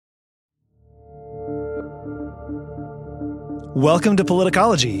Welcome to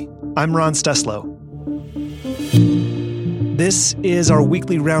Politicology. I'm Ron Steslow. This is our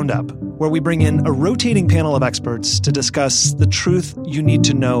weekly roundup, where we bring in a rotating panel of experts to discuss the truth you need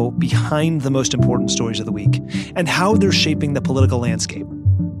to know behind the most important stories of the week and how they're shaping the political landscape.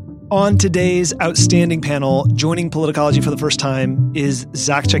 On today's outstanding panel, joining Politicology for the first time is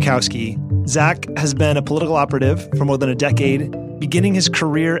Zach Czajkowski. Zach has been a political operative for more than a decade, beginning his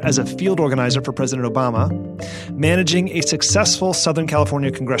career as a field organizer for President Obama, managing a successful Southern California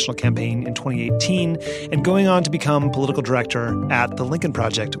congressional campaign in 2018, and going on to become political director at the Lincoln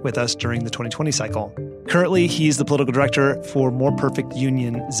Project with us during the 2020 cycle. Currently, he's the political director for More Perfect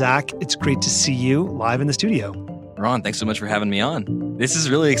Union. Zach, it's great to see you live in the studio. Ron, thanks so much for having me on. This is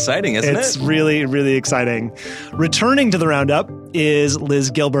really exciting, isn't it? It's really, really exciting. Returning to the roundup is Liz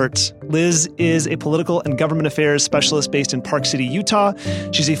Gilbert. Liz is a political and government affairs specialist based in Park City, Utah.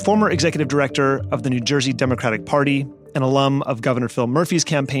 She's a former executive director of the New Jersey Democratic Party, an alum of Governor Phil Murphy's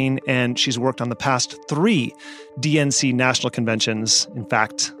campaign, and she's worked on the past 3 DNC national conventions. In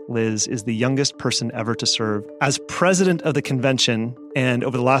fact, Liz is the youngest person ever to serve as president of the convention, and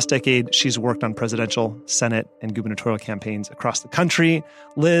over the last decade, she's worked on presidential, Senate, and gubernatorial campaigns across the country.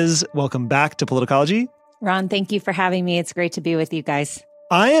 Liz, welcome back to Politicology. Ron, thank you for having me. It's great to be with you guys.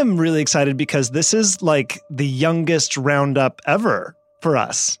 I am really excited because this is like the youngest roundup ever for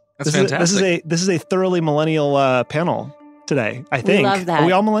us. That's fantastic. This is a thoroughly millennial panel today, I think. We love that. Are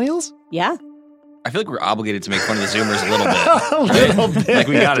we all millennials? Yeah. I feel like we're obligated to make fun of the Zoomers a little bit. A little bit. Like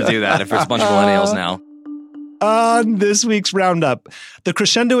we got to do that if there's a bunch of millennials now. On this week's roundup, the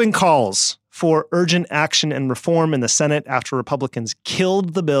crescendoing calls for urgent action and reform in the Senate after Republicans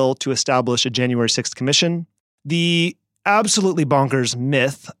killed the bill to establish a January 6th commission, the absolutely bonkers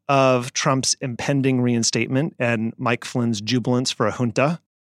myth of Trump's impending reinstatement and Mike Flynn's jubilance for a junta,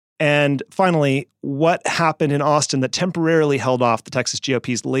 and finally, what happened in Austin that temporarily held off the Texas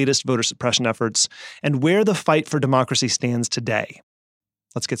GOP's latest voter suppression efforts and where the fight for democracy stands today.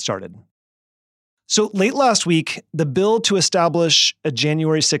 Let's get started. So late last week, the bill to establish a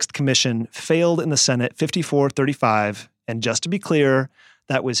January 6th commission failed in the Senate 54-35. And just to be clear,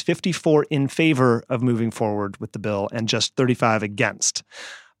 that was 54 in favor of moving forward with the bill and just 35 against.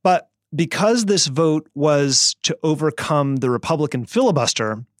 But because this vote was to overcome the Republican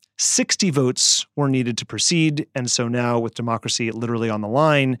filibuster, 60 votes were needed to proceed. And so now, with democracy literally on the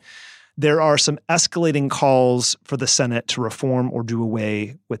line, there are some escalating calls for the Senate to reform or do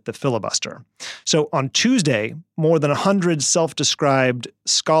away with the filibuster. So on Tuesday, more than 100 self-described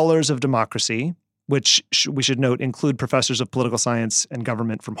scholars of democracy, which we should note include professors of political science and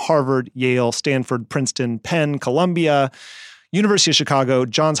government from Harvard, Yale, Stanford, Princeton, Penn, Columbia, University of Chicago,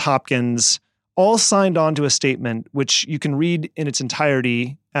 Johns Hopkins, all signed on to a statement, which you can read in its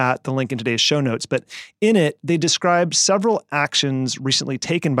entirety at the link in today's show notes. But in it, they described several actions recently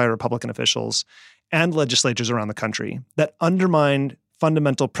taken by Republican officials and legislatures around the country that undermined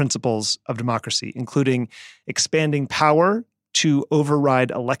fundamental principles of democracy, including expanding power to override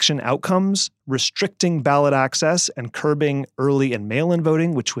election outcomes, restricting ballot access, and curbing early and mail-in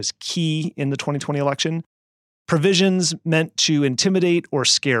voting, which was key in the 2020 election, provisions meant to intimidate or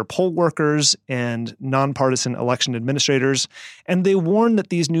scare poll workers and nonpartisan election administrators. And they warned that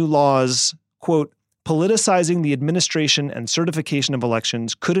these new laws, quote, politicizing the administration and certification of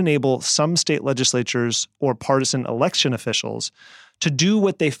elections could enable some state legislatures or partisan election officials to do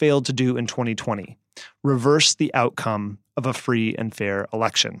what they failed to do in 2020, reverse the outcome of a free and fair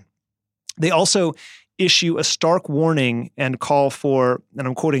election. They also issue a stark warning and call for, and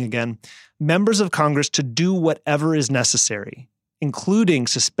I'm quoting again, members of Congress to do whatever is necessary, including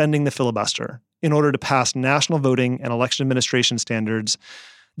suspending the filibuster, in order to pass national voting and election administration standards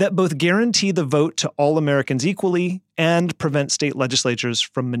that both guarantee the vote to all Americans equally and prevent state legislatures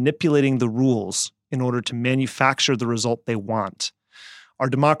from manipulating the rules in order to manufacture the result they want. Our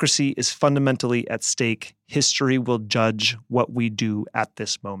democracy is fundamentally at stake. History will judge what we do at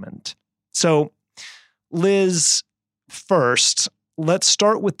this moment. So, Liz, first, let's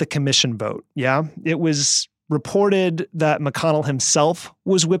start with the commission vote. Yeah, it was reported that McConnell himself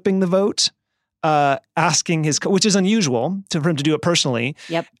was whipping the vote, asking his, which is unusual for him to do it personally,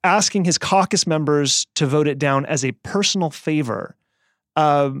 asking his caucus members to vote it down as a personal favor.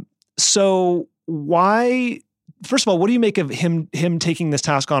 So why, first of all, what do you make of him taking this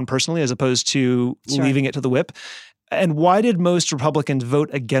task on personally as opposed to leaving it to the whip? And why did most Republicans vote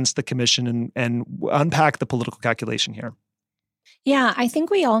against the commission and unpack the political calculation here? Yeah, I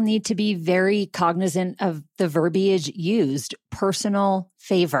think we all need to be very cognizant of the verbiage used, personal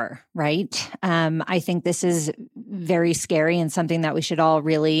favor, right? I think this is very scary and something that we should all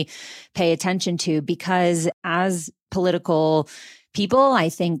really pay attention to, because as political people, I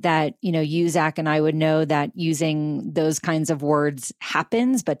think that, you, Zach, and I would know that using those kinds of words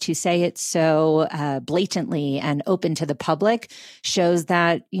happens, but to say it so blatantly and open to the public shows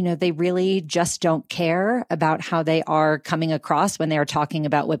that, they really just don't care about how they are coming across when they are talking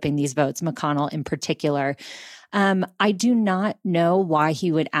about whipping these votes, McConnell in particular. I do not know why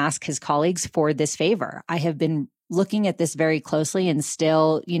he would ask his colleagues for this favor. I have been looking at this very closely and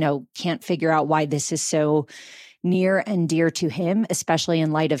still, can't figure out why this is so near and dear to him, especially in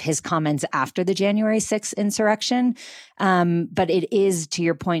light of his comments after the January 6th insurrection. But it is, to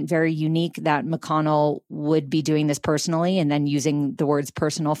your point, very unique that McConnell would be doing this personally and then using the words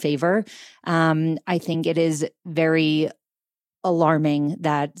personal favor. I think it is very alarming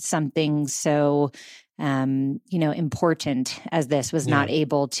that something so important as this was not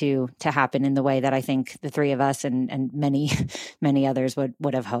able to happen in the way that I think the three of us and many, many others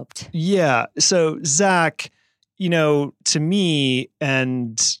would have hoped. Yeah. So Zach, to me,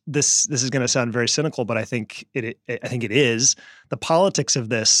 and this is going to sound very cynical, but I think it is. The politics of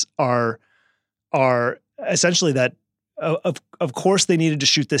this are essentially that of course they needed to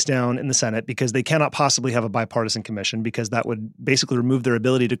shoot this down in the Senate because they cannot possibly have a bipartisan commission, because that would basically remove their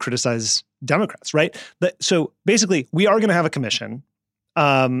ability to criticize Democrats, right? So basically, we are going to have a commission.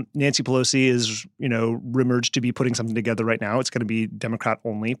 Nancy Pelosi is, rumored to be putting something together right now. It's going to be Democrat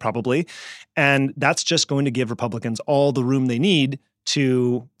only, probably. And that's just going to give Republicans all the room they need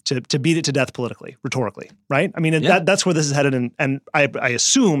to beat it to death politically, rhetorically, right? I mean, that's where this is headed. And I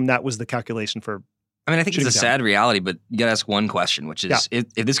assume that was the calculation for. I think it's a sad reality, but you got to ask one question, which is if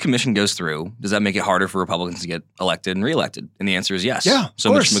this commission goes through, does that make it harder for Republicans to get elected and reelected? And the answer is yes. Yeah,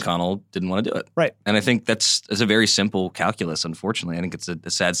 so Mitch McConnell didn't want to do it. Right. And I think that's a very simple calculus, unfortunately. I think it's a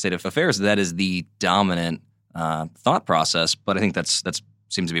sad state of affairs. That is the dominant thought process, but I think that's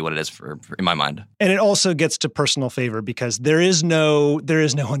seems to be what it is for in my mind. And it also gets to personal favor because there is no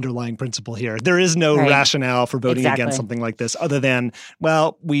underlying principle here. There is no rationale for voting against something like this other than,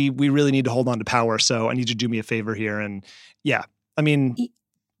 well, we really need to hold on to power, so I need you to do me a favor here. And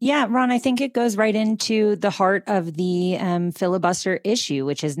yeah, Ron, I think it goes right into the heart of the filibuster issue,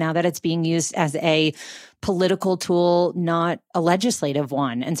 which is now that it's being used as a political tool, not a legislative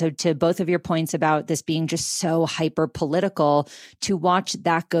one. And so to both of your points about this being just so hyper political, to watch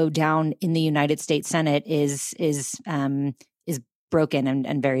that go down in the United States Senate is broken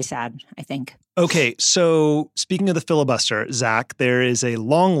and very sad, I think. Okay, so speaking of the filibuster, Zach, there is a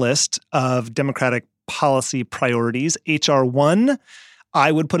long list of Democratic policy priorities. H.R. 1,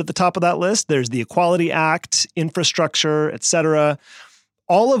 I would put at the top of that list. There's the Equality Act, infrastructure, et cetera,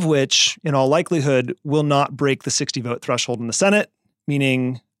 all of which, in all likelihood, will not break the 60-vote threshold in the Senate,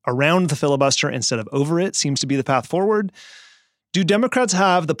 meaning around the filibuster instead of over it seems to be the path forward. Do Democrats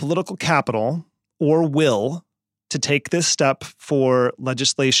have the political capital or will to take this step for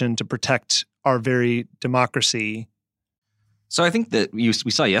legislation to protect our very democracy? So I think that we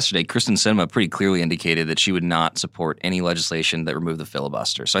saw yesterday, Kristen Sinema pretty clearly indicated that she would not support any legislation that removed the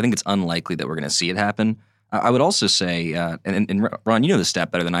filibuster. So I think it's unlikely that we're going to see it happen. I would also say, and Ron, you know the stat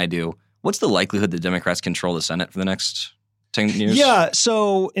better than I do, what's the likelihood that Democrats control the Senate for the next 10 years? Yeah,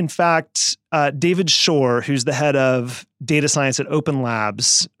 so in fact, David Shore, who's the head of data science at Open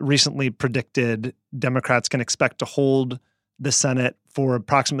Labs, recently predicted Democrats can expect to hold the Senate for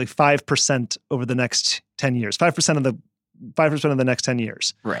approximately 5% over the next 10 years. 5% of the next 10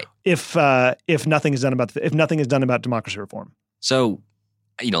 years. Right. If nothing is done about democracy reform. So,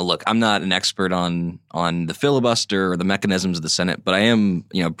 look, I'm not an expert on the filibuster or the mechanisms of the Senate, but I am,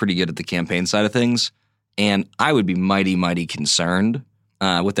 pretty good at the campaign side of things. And I would be mighty, mighty concerned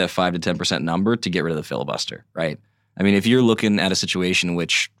with that 5 to 10% number to get rid of the filibuster, right? I mean, if you're looking at a situation in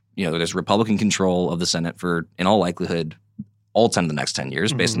which, there's Republican control of the Senate for, in all likelihood, all 10 of the next 10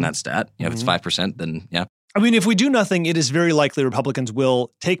 years, based on that stat, if it's 5%, then yeah. I mean, if we do nothing, it is very likely Republicans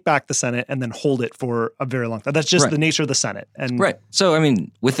will take back the Senate and then hold it for a very long time. That's just the nature of the Senate. Right. So, I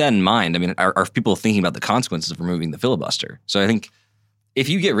mean, with that in mind, are people thinking about the consequences of removing the filibuster? So I think if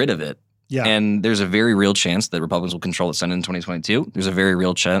you get rid of it, and there's a very real chance that Republicans will control the Senate in 2022, there's a very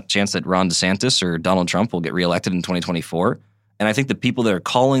real chance that Ron DeSantis or Donald Trump will get reelected in 2024. And I think the people that are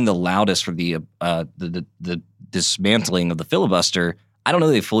calling the loudest for the dismantling of the filibuster, I don't know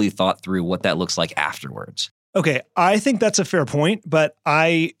that they fully thought through what that looks like afterwards. Okay, I think that's a fair point, but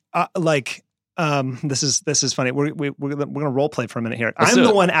this is funny. We're going to role play for a minute here. I'm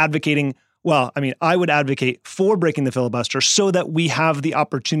the one advocating Well, I mean, I would advocate for breaking the filibuster so that we have the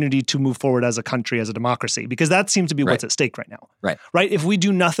opportunity to move forward as a country, as a democracy, because that seems to be what's at stake right now. Right? If we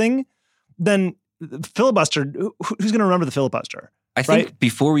do nothing, then the filibuster, who's going to remember the filibuster? I think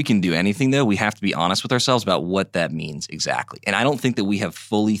before we can do anything, though, we have to be honest with ourselves about what that means exactly. And I don't think that we have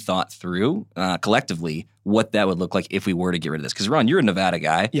fully thought through collectively what that would look like if we were to get rid of this. Because, Ron, you're a Nevada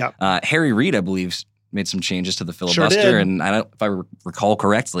guy. Yeah. Harry Reid, I believe, made some changes to the filibuster. Sure did. And if I recall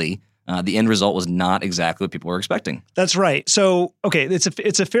correctly, the end result was not exactly what people were expecting. That's right. So, okay,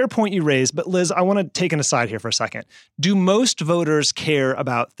 it's a fair point you raised, but Liz, I want to take an aside here for a second. Do most voters care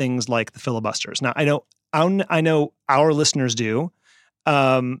about things like the filibusters? Now, I know our listeners do,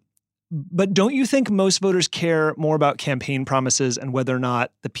 but don't you think most voters care more about campaign promises and whether or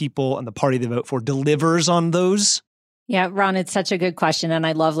not the people and the party they vote for delivers on those? Yeah, Ron, it's such a good question. And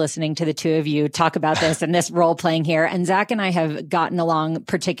I love listening to the two of you talk about this and this role playing here. And Zach and I have gotten along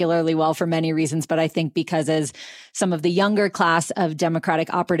particularly well for many reasons, but I think because as some of the younger class of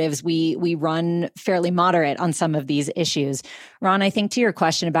Democratic operatives, we run fairly moderate on some of these issues. Ron, I think to your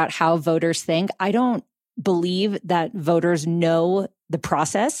question about how voters think, I don't believe that voters know the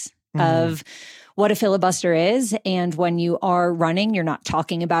process of what a filibuster is. And when you are running, you're not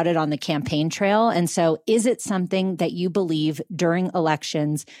talking about it on the campaign trail. And so is it something that you believe during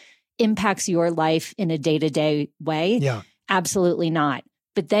elections impacts your life in a day-to-day way? Yeah. Absolutely not.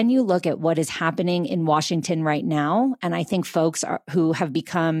 But then you look at what is happening in Washington right now. And I think folks who have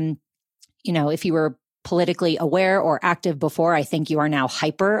become, if you were politically aware or active before, I think you are now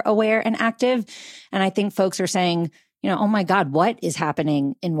hyper aware and active. And I think folks are saying, oh my God, what is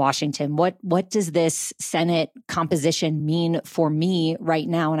happening in Washington? What does this Senate composition mean for me right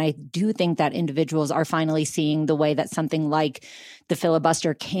now? And I do think that individuals are finally seeing the way that something like the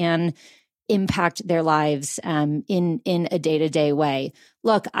filibuster can impact their lives in a day-to-day way.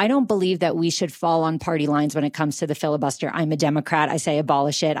 Look, I don't believe that we should fall on party lines when it comes to the filibuster. I'm a Democrat. I say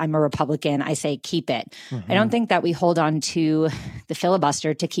abolish it. I'm a Republican. I say keep it. I don't think that we hold on to the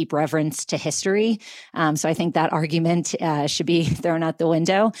filibuster to keep reverence to history. So I think that argument should be thrown out the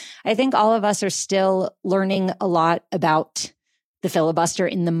window. I think all of us are still learning a lot about the filibuster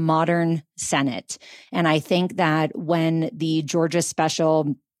in the modern Senate. And I think that when the Georgia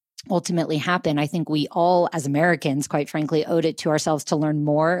special ultimately happened, I think we all, as Americans, quite frankly, owed it to ourselves to learn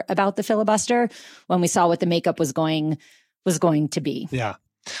more about the filibuster when we saw what the makeup was going to be. Yeah.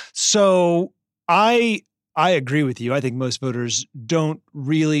 So I agree with you. I think most voters don't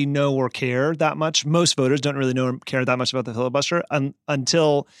really know or care that much. Most voters don't really know or care that much about the filibuster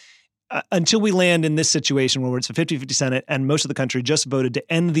until we land in this situation where it's a 50-50 Senate and most of the country just voted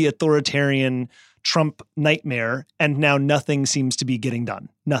to end the authoritarian Trump nightmare, and now nothing seems to be getting done.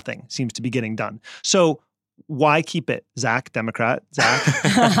 Nothing seems to be getting done. So why keep it? Zach, Democrat,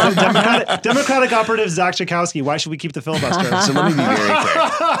 Zach. Democratic operative Zach Chakowski, why should we keep the filibuster? So let me be very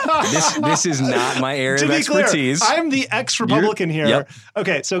clear. This is not my area of expertise. Clear, I'm the ex-Republican here. Yep.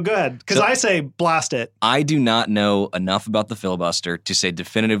 Okay, so go ahead. Because I say blast it. I do not know enough about the filibuster to say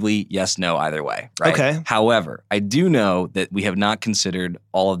definitively yes, no, either way. Right? Okay. However, I do know that we have not considered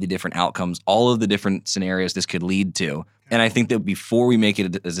all of the different outcomes, all of the different scenarios this could lead to. And I think that before we make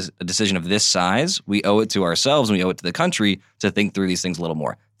it a decision of this size, we owe it to ourselves and we owe it to the country to think through these things a little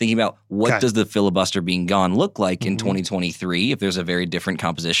more. Thinking about what does the filibuster being gone look like in 2023 if there's a very different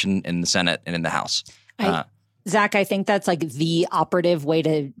composition in the Senate and in the House. Zach, I think that's like the operative way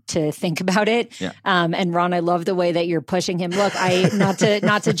to think about it. Yeah. And Ron, I love the way that you're pushing him. Look, not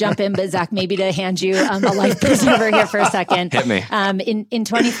to jump in, but Zach, maybe to hand you a life preserver here for a second. Hit me. In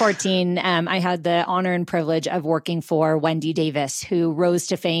 2014, I had the honor and privilege of working for Wendy Davis, who rose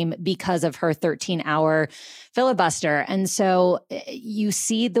to fame because of her 13-hour filibuster. And so you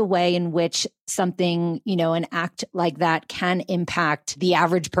see the way in which something, an act like that can impact the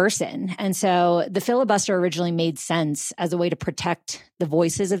average person. And so the filibuster originally made sense as a way to protect the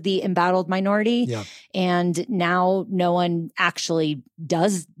voices of the embattled minority. Yeah. And now no one actually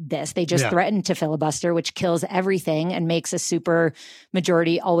does this. They just threaten to filibuster, which kills everything and makes a super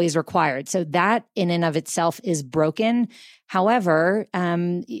majority always required. So that in and of itself is broken. However,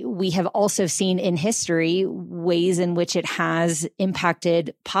 we have also seen in history ways in which it has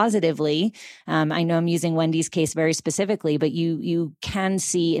impacted positively. I know I'm using Wendy's case very specifically, but you can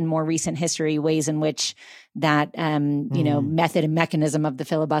see in more recent history ways in which that method and mechanism of the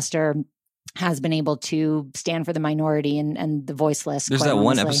filibuster has been able to stand for the minority and the voiceless. There's that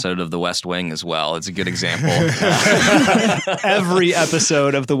one episode of The West Wing as well. It's a good example. Every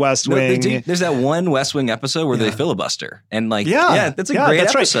episode of The West Wing. There's that one West Wing episode where they filibuster. And that's a great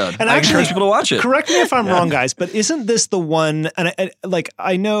episode. Right. And I actually, encourage people to watch it. Correct me if I'm wrong, guys, but isn't this the one, and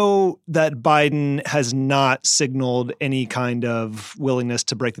I know that Biden has not signaled any kind of willingness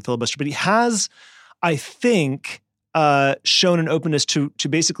to break the filibuster, but he has, I think, shown an openness to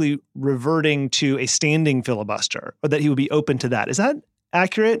basically reverting to a standing filibuster, or that he would be open to that. Is that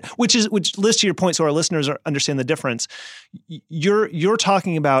accurate? Which lists to your point, so our listeners understand the difference. You're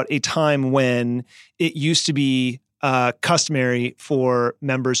talking about a time when it used to be customary for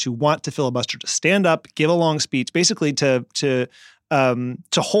members who want to filibuster to stand up, give a long speech, basically to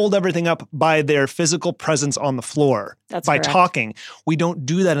hold everything up by their physical presence on the floor. That's by correct. Talking. We don't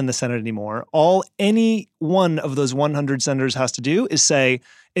do that in the Senate anymore. All any one of those 100 senators has to do is say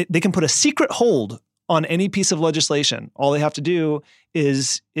they can put a secret hold on any piece of legislation. All they have to do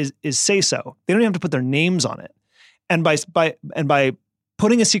is say so. They don't even have to put their names on it. And by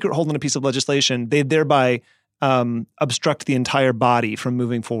putting a secret hold on a piece of legislation, they thereby obstruct the entire body from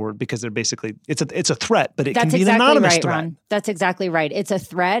moving forward, because they're basically it's a threat, but it can be an anonymous threat. Ron. That's exactly right. It's a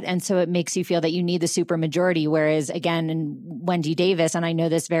threat, and so it makes you feel that you need the supermajority. Whereas, again, in Wendy Davis, and I know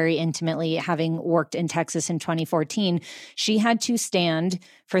this very intimately, having worked in Texas in 2014, she had to stand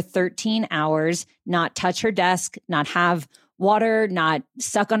for 13 hours, not touch her desk, not have water, not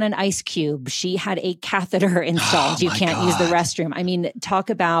suck on an ice cube. She had a catheter installed. You can't use the restroom. I mean, talk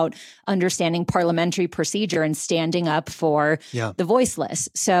about understanding parliamentary procedure and standing up for the voiceless.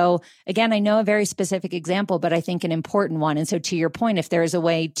 So again, I know a very specific example, but I think an important one. And so to your point, if there is a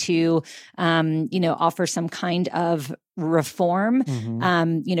way to, offer some kind of reform,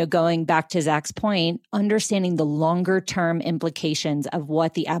 going back to Zach's point, understanding the longer term implications of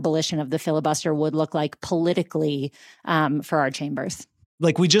what the abolition of the filibuster would look like politically for our chambers.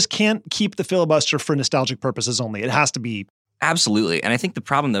 Like, we just can't keep the filibuster for nostalgic purposes only. It has to be. Absolutely. And I think the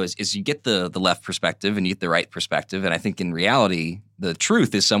problem, though, is you get the left perspective and you get the right perspective. And I think in reality, the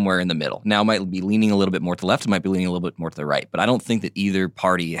truth is somewhere in the middle. Now, it might be leaning a little bit more to the left. It might be leaning a little bit more to the right. But I don't think that either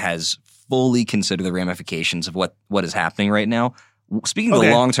party has fully considered the ramifications of what is happening right now. Speaking of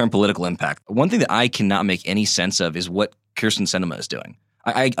the long-term political impact, one thing that I cannot make any sense of is what Kyrsten Sinema is doing.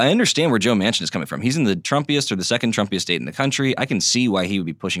 I understand where Joe Manchin is coming from. He's in the Trumpiest or the second Trumpiest state in the country. I can see why he would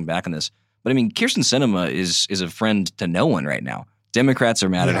be pushing back on this. But I mean, Kyrsten Sinema is a friend to no one right now. Democrats are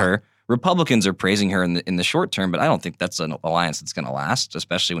mad at her. Republicans are praising her in the short term, but I don't think that's an alliance that's going to last,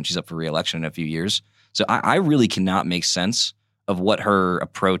 especially when she's up for re-election in a few years. So I really cannot make sense of what her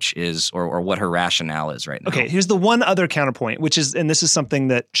approach is or what her rationale is right now. Okay, here's the one other counterpoint, which is, and this is something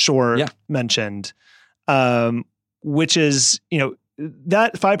that Shore mentioned, which is,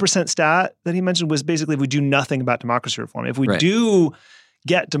 that 5% stat that he mentioned was basically if we do nothing about democracy reform. If we do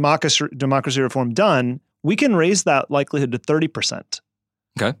get democracy reform done, we can raise that likelihood to 30%.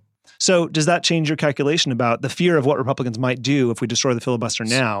 Okay. So does that change your calculation about the fear of what Republicans might do if we destroy the filibuster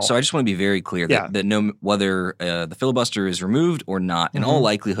now? So I just want to be very clear that no, whether the filibuster is removed or not, in all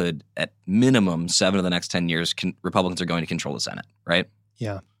likelihood, at minimum 7 of the next 10 years, Republicans are going to control the Senate, right?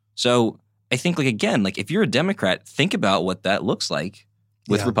 Yeah. So I think, if you're a Democrat, think about what that looks like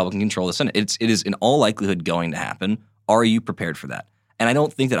with Republican control of the Senate. It is in all likelihood going to happen. Are you prepared for that? And I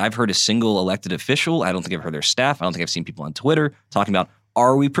don't think that I've heard a single elected official. I don't think I've heard their staff. I don't think I've seen people on Twitter talking about,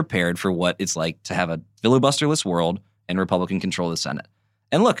 are we prepared for what it's like to have a filibusterless world and Republican control of the Senate?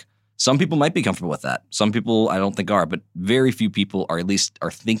 And look, some people might be comfortable with that. Some people I don't think are, but very few people are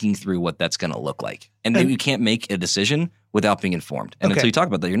thinking through what that's going to look like. And you can't make a decision without being informed. And until you talk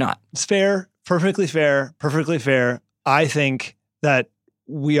about that, you're not. It's fair, perfectly fair, perfectly fair. I think that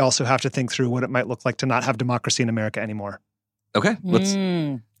we also have to think through what it might look like to not have democracy in America anymore. Okay, let's.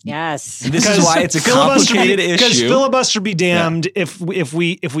 Yes, this is why it's a complicated issue. Because filibuster be damned. If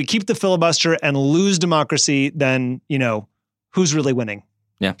we keep the filibuster and lose democracy, then who's really winning?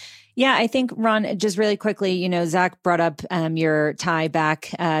 Yeah, I think, Ron, just really quickly, Zach brought up your tie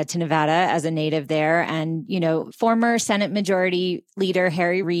back to Nevada as a native there. And, former Senate Majority Leader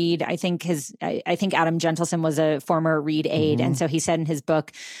Harry Reid, I think Adam Gentleson was a former Reid aide. And so he said in his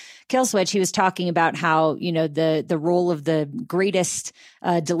book, Kill Switch, he was talking about how, the role of the greatest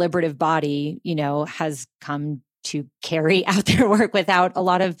deliberative body, has come to carry out their work without a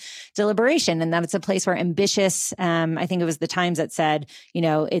lot of deliberation. And that it's a place where ambitious, I think it was the Times that said,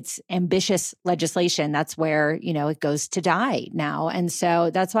 it's ambitious legislation. That's where, it goes to die now. And so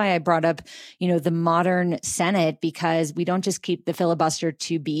that's why I brought up, the modern Senate, because we don't just keep the filibuster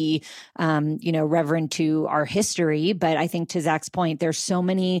to be, reverent to our history. But I think to Zach's point, there's so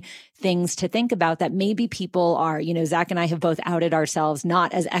many things to think about that maybe people are, Zach and I have both outed ourselves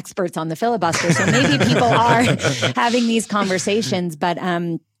not as experts on the filibuster. So maybe people are having these conversations, but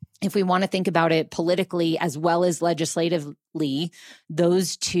if we want to think about it politically as well as legislatively,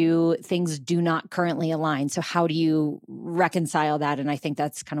 those two things do not currently align. So how do you reconcile that? And I think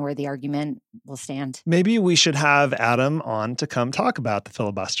that's kind of where the argument will stand. Maybe we should have Adam on to come talk about the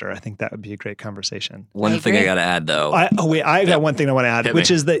filibuster. I think that would be a great conversation. One thing I got to add, though. I got one thing I want to add,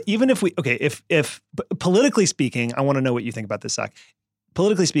 which is that even if if politically speaking, I want to know what you think about this, Zach.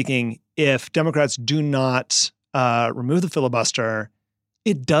 Politically speaking, if Democrats do not remove the filibuster,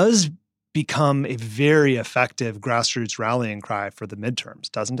 it does become a very effective grassroots rallying cry for the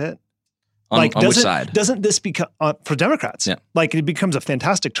midterms, doesn't it? On which side? Doesn't this become, for Democrats, yeah. Like it becomes a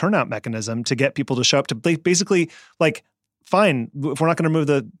fantastic turnout mechanism to get people to show up to basically like, fine, if we're not going to remove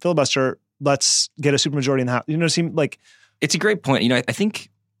the filibuster, let's get a supermajority in the House. It's a great point. I think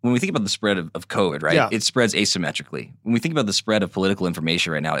when we think about the spread of COVID, right, Yeah. It spreads asymmetrically. When we think about the spread of political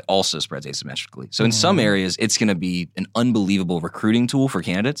information right now, it also spreads asymmetrically. So in some areas, it's going to be an unbelievable recruiting tool for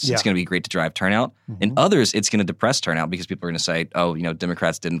candidates. Yeah. It's going to be great to drive turnout. In others, it's going to depress turnout because people are going to say, oh,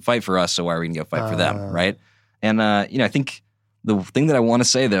 Democrats didn't fight for us, so why are we going to go fight for them, right? And, I think the thing that I want to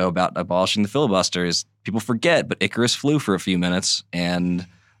say, though, about abolishing the filibuster is people forget, but Icarus flew for a few minutes, and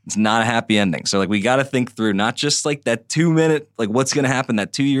it's not a happy ending. So we got to think through not just that 2 minute, what's going to happen,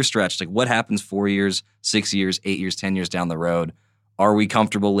 that 2 year stretch, what happens 4 years, 6 years, 8 years, 10 years down the road. Are we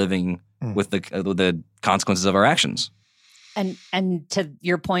comfortable living with the consequences of our actions? And to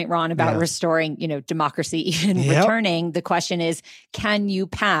your point, Ron, about restoring, democracy, even returning, the question is, can you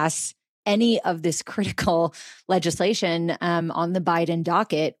pass any of this critical legislation on the Biden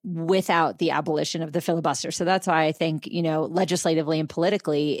docket without the abolition of the filibuster? So that's why I think, legislatively and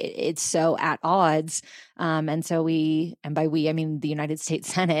politically, it's so at odds. And so by we, I mean the United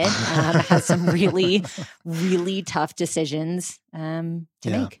States Senate has some really, really tough decisions to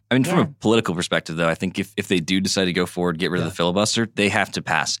make. I mean, from a political perspective, though, I think if they do decide to go forward, get rid of the filibuster, they have to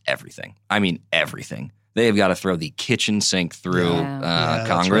pass everything. I mean, everything. They have got to throw the kitchen sink through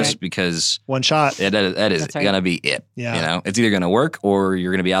Congress because one shot. That is going to be it. Yeah. It's either going to work or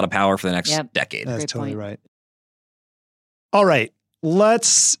you're going to be out of power for the next decade. That's Great totally point. right. All right.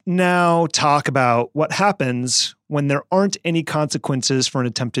 Let's now talk about what happens when there aren't any consequences for an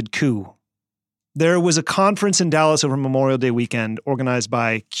attempted coup. There was a conference in Dallas over Memorial Day weekend organized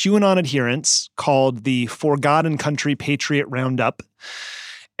by QAnon adherents called the Forgotten Country Patriot Roundup.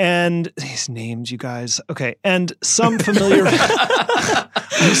 And these names, you guys. Okay. And some familiar.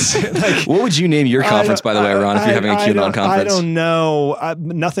 What would you name your conference, by the way, Ron, if you're having a QAnon conference? I don't know.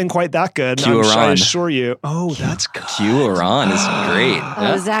 Nothing quite that good. I assure you. Oh, that's good. QAnon is great.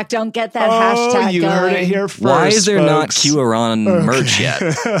 Oh, Zach, don't get that hashtag you going. heard it here first. Why is there not folks? QAnon merch yet?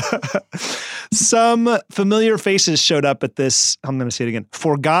 Some familiar faces showed up at this, I'm going to say it again,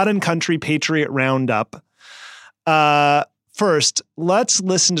 Forgotten Country Patriot Roundup. First, let's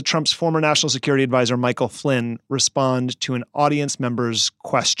listen to Trump's former national security advisor, Michael Flynn, respond to an audience member's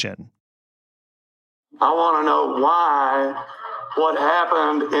question. I want to know why what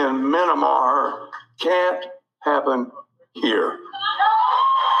happened in Myanmar can't happen here.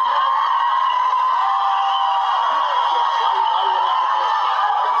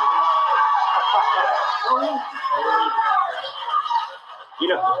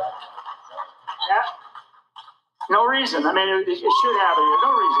 No reason. I mean, it should happen here.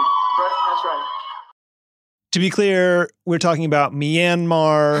 No reason. That's right. To be clear, we're talking about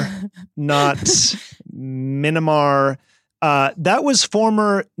Myanmar, not Myanmar. That was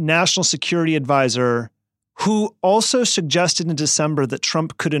former national security advisor who also suggested in December that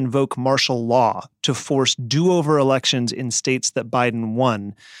Trump could invoke martial law to force do-over elections in states that Biden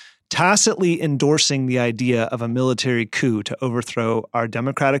won, tacitly endorsing the idea of a military coup to overthrow our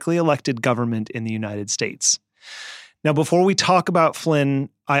democratically elected government in the United States. Now, before we talk about Flynn,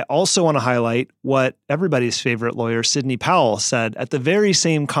 I also want to highlight what everybody's favorite lawyer, Sidney Powell, said at the very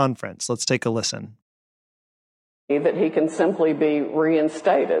same conference. Let's take a listen. That he can simply be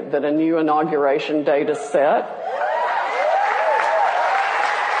reinstated, that a new inauguration date is set.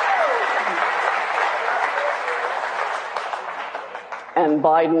 And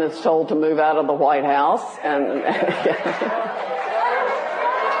Biden is told to move out of the White House.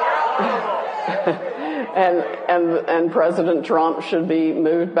 And President Trump should be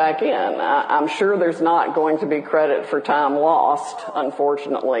moved back in. I'm sure there's not going to be credit for time lost,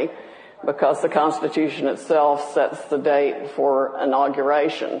 unfortunately, because the Constitution itself sets the date for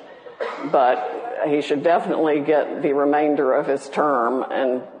inauguration. But he should definitely get the remainder of his term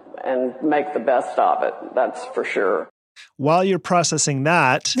and make the best of it. That's for sure. While you're processing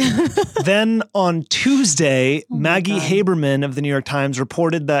that, then on Tuesday, Maggie Haberman of the New York Times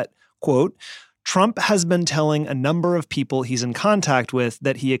reported that, quote, Trump has been telling a number of people he's in contact with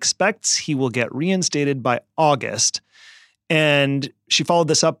that he expects he will get reinstated by August. And she followed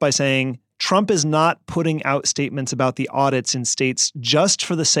this up by saying, Trump is not putting out statements about the audits in states just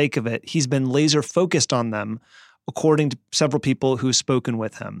for the sake of it. He's been laser focused on them, according to several people who've spoken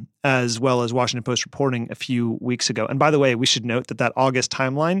with him, as well as Washington Post reporting a few weeks ago. And by the way, we should note that that August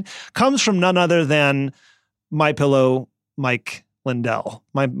timeline comes from none other than MyPillow Mike Lindell,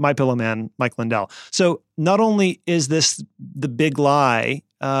 my Pillow man, Mike Lindell. So not only is this the big lie,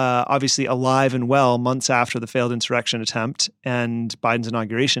 obviously alive and well months after the failed insurrection attempt and Biden's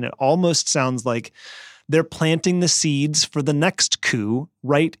inauguration, it almost sounds like they're planting the seeds for the next coup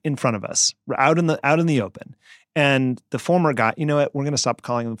right in front of us, out in the open. And the former guy, you know what? We're going to stop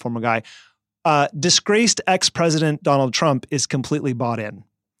calling him the former guy. Disgraced ex-president Donald Trump is completely bought in.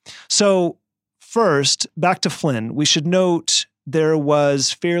 So first, back to Flynn, we should note there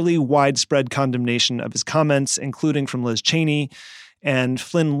was fairly widespread condemnation of his comments, including from Liz Cheney. And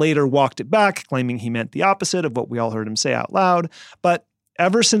Flynn later walked it back, claiming he meant the opposite of what we all heard him say out loud. But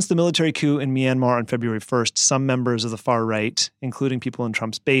ever since the military coup in Myanmar on February 1st, some members of the far right, including people in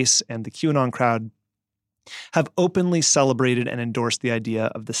Trump's base and the QAnon crowd, have openly celebrated and endorsed the idea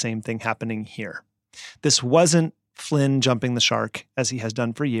of the same thing happening here. This wasn't Flynn jumping the shark, as he has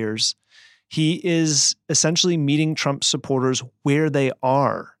done for years. He is essentially meeting Trump supporters where they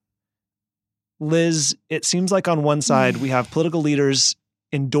are. Liz, it seems like on one side we have political leaders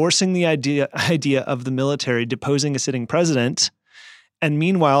endorsing the idea of the military deposing a sitting president, and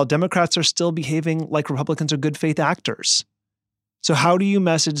meanwhile, Democrats are still behaving like Republicans are good faith actors. So how do you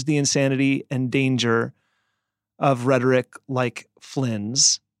message the insanity and danger of rhetoric like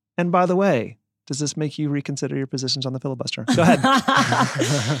Flynn's? And by the way, does this make you reconsider your positions on the filibuster? Go ahead.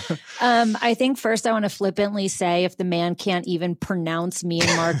 I think first I want to flippantly say if the man can't even pronounce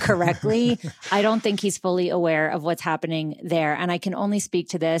Myanmar correctly, I don't think he's fully aware of what's happening there. And I can only speak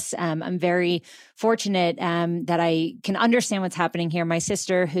to this. I'm very fortunate that I can understand what's happening here. My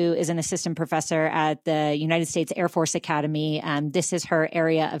sister, who is an assistant professor at the United States Air Force Academy, this is her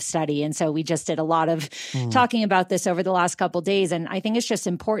area of study. And so we just did a lot of talking about this over the last couple of days. And I think it's just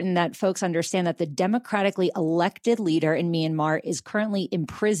important that folks understand that the democratically elected leader in Myanmar is currently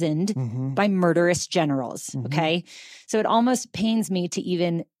imprisoned by murderous generals. Okay. So it almost pains me to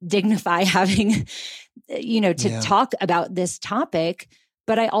even dignify having, talk about this topic.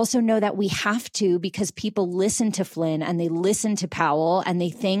 But I also know that we have to, because people listen to Flynn and they listen to Powell and they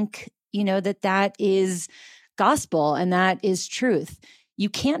think, that is gospel and that is truth. You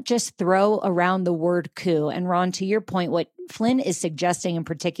can't just throw around the word coup. And Ron, to your point, what Flynn is suggesting in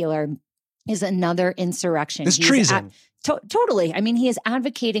particular is another insurrection. It's treason. Totally. I mean, he is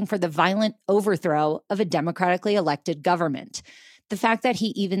advocating for the violent overthrow of a democratically elected government. The fact that he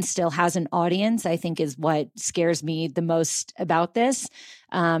even still has an audience, I think, is what scares me the most about this.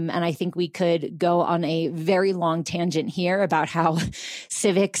 And I think we could go on a very long tangent here about how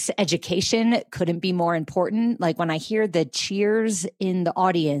civics education couldn't be more important. Like when I hear the cheers in the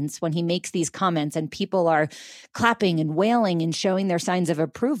audience when he makes these comments and people are clapping and wailing and showing their signs of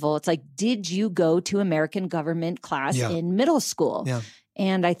approval, it's like, did you go to American government class in middle school? Yeah.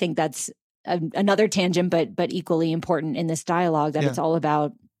 And I think that's another tangent, but equally important in this dialogue, that it's all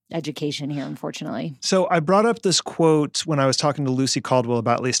about education here, unfortunately. So I brought up this quote when I was talking to Lucy Caldwell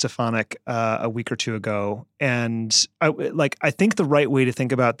about Lee Stefanik a week or two ago. And I think the right way to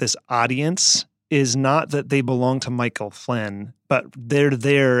think about this audience is not that they belong to Michael Flynn, but they're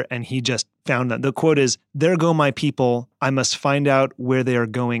there and he just found them. The quote is, "There go my people. I must find out where they are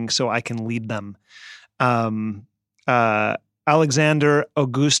going so I can lead them." Alexander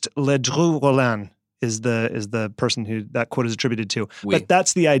Auguste Ledru-Rollin is the person who that quote is attributed to. Oui. But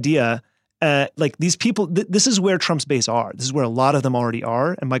that's the idea. Like these people, this is where Trump's base are. This is where a lot of them already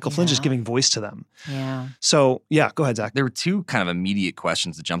are. And Michael Flynn's just giving voice to them. Yeah. So go ahead, Zach. There were two kind of immediate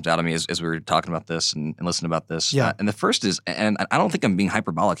questions that jumped out at me as we were talking about this and listening about this. Yeah. And the first is, and I don't think I'm being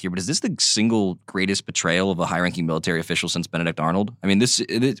hyperbolic here, but is this the single greatest betrayal of a high-ranking military official since Benedict Arnold? I mean,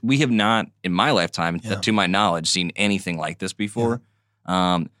 we have not, in my lifetime, to my knowledge, seen anything like this before.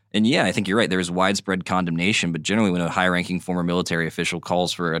 Yeah. And I think you're right. There's widespread condemnation, but generally when a high-ranking former military official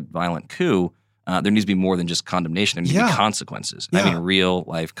calls for a violent coup, there needs to be more than just condemnation. There needs to be consequences. Yeah. I mean,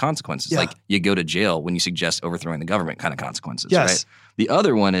 real-life consequences. Like you go to jail when you suggest overthrowing the government kind of consequences, right? The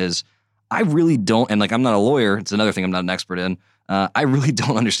other one is, I really don't, and I'm not a lawyer. It's another thing I'm not an expert in. I really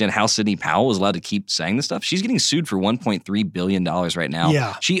don't understand how Sidney Powell is allowed to keep saying this stuff. She's getting sued for $1.3 billion right now.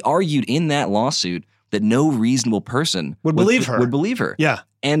 Yeah. She argued in that lawsuit that no reasonable person would believe her. Yeah.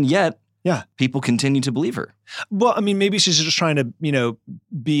 And yet, yeah, people continue to believe her. Well, I mean, maybe she's just trying to,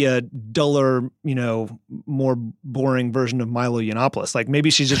 be a duller, more boring version of Milo Yiannopoulos. Like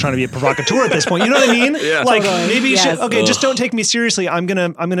maybe she's just trying to be a provocateur at this point. You know what I mean? Yeah. Like Totally. maybe Yes. just don't take me seriously. I'm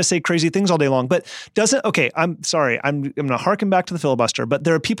gonna say crazy things all day long. But I'm sorry. I'm gonna harken back to the filibuster. But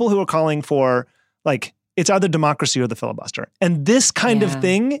there are people who are calling for like it's either democracy or the filibuster, and this kind of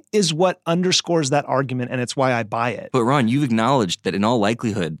thing is what underscores that argument, and it's why I buy it. But Ron, you've acknowledged that in all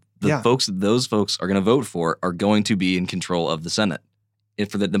likelihood, those folks are going to vote for are going to be in control of the Senate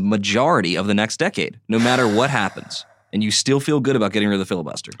for the majority of the next decade, no matter what happens. And you still feel good about getting rid of the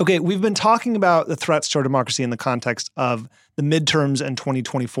filibuster. Okay, we've been talking about the threats to our democracy in the context of the midterms and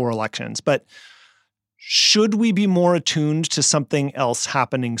 2024 elections, but should we be more attuned to something else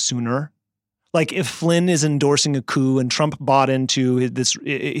happening sooner? Like if Flynn is endorsing a coup and Trump bought into this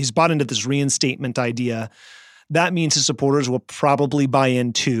reinstatement idea, that means his supporters will probably buy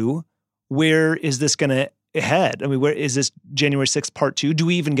in too. Where is this going to head? I mean, where is this January 6th part 2? Do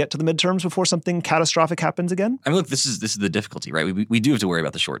we even get to the midterms before something catastrophic happens again? I mean, look, this is the difficulty, right? We do have to worry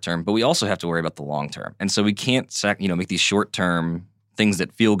about the short term, but we also have to worry about the long term. And so we can't make these short term things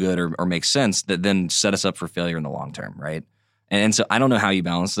that feel good or make sense that then set us up for failure in the long term, right? And so I don't know how you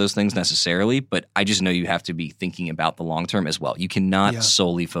balance those things necessarily, but I just know you have to be thinking about the long term as well. You cannot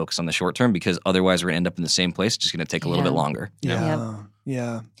solely focus on the short term because otherwise we're going to end up in the same place. It's just going to take a little bit longer.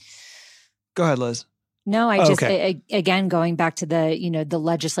 Yeah. Go ahead, Liz. No, again, going back to the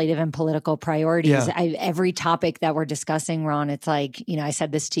legislative and political priorities, every topic that we're discussing, Ron, it's like, I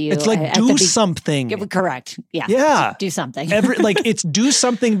said this to you. It's like do something. Correct. Yeah. Yeah. Do something. It's do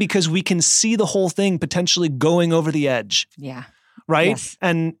something because we can see the whole thing potentially going over the edge. Yeah. Right. Yes.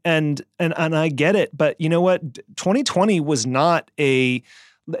 And I get it. But you know what? 2020 was not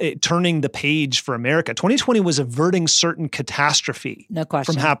turning the page for America. 2020 was averting certain catastrophe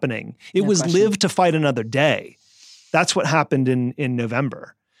from happening. It was live to fight another day. That's what happened in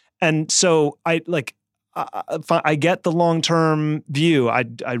November. And so I get the long-term view.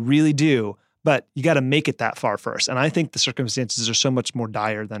 I really do, but you got to make it that far first. And I think the circumstances are so much more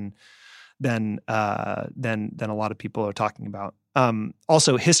dire than a lot of people are talking about.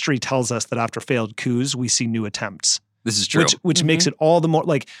 Also, history tells us that after failed coups, we see new attempts. This is true. Which makes it all the more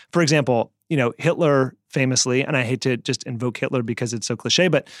like, for example, Hitler famously, and I hate to just invoke Hitler because it's so cliche,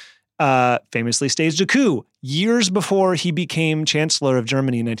 but famously staged a coup years before he became Chancellor of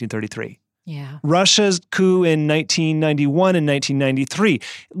Germany in 1933. Yeah. Russia's coup in 1991 and 1993.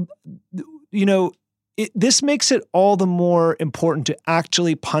 This makes it all the more important to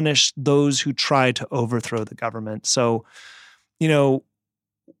actually punish those who try to overthrow the government. So,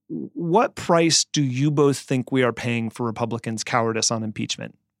 what price do you both think we are paying for Republicans' cowardice on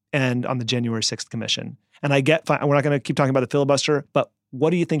impeachment and on the January 6th commission? And I get, we're not going to keep talking about the filibuster, but what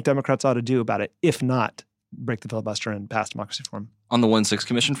do you think Democrats ought to do about it? If not, break the filibuster and pass democracy reform. On the 1-6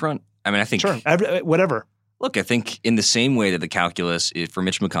 commission front? I mean, I think... Sure, whatever. Look, I think in the same way that the calculus for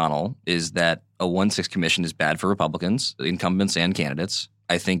Mitch McConnell is that a 1-6 commission is bad for Republicans, incumbents and candidates,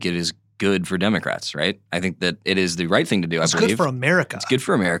 I think it is good for Democrats, right? I think that it is the right thing to do, I believe. It's good for America. It's good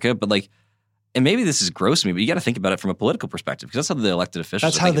for America, but and maybe this is gross to me, but you got to think about it from a political perspective because that's how the elected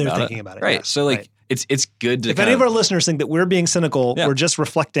officials are thinking about it. Right. Yes, so it's good to if any of our listeners think that we're being cynical, we're just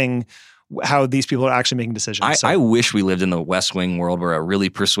reflecting how these people are actually making decisions. I wish we lived in the West Wing world where a really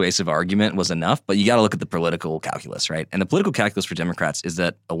persuasive argument was enough, but you got to look at the political calculus, right? And the political calculus for Democrats is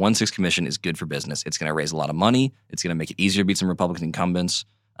that a 1-6 commission is good for business. It's going to raise a lot of money. It's going to make it easier to beat some Republican incumbents.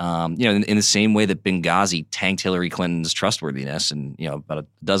 In the same way that Benghazi tanked Hillary Clinton's trustworthiness and, about a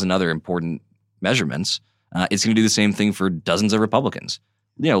dozen other important measurements, it's going to do the same thing for dozens of Republicans.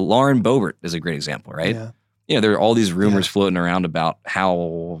 Lauren Boebert is a great example, right? Yeah. There are all these rumors floating around about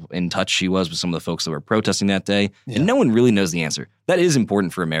how in touch she was with some of the folks that were protesting that day, and no one really knows the answer. That is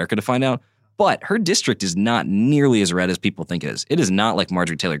important for America to find out, but her district is not nearly as red as people think it is. It is not like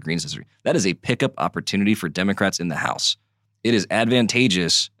Marjorie Taylor Greene's district. That is a pickup opportunity for Democrats in the House. It is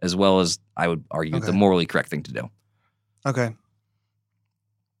advantageous as well as, I would argue, the morally correct thing to do. Okay.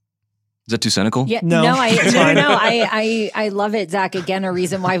 Is that too cynical? Yeah, no. I love it, Zach. Again, a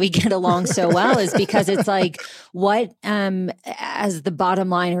reason why we get along so well is because it's like what, as the bottom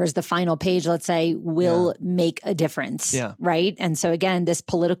line or as the final page, let's say, will make a difference, right? And so again, this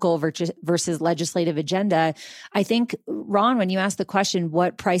political versus legislative agenda, I think, Ron, when you ask the question,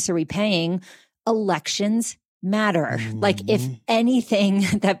 what price are we paying? Elections matter. Like if anything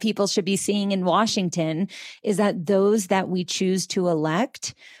that people should be seeing in Washington is that those that we choose to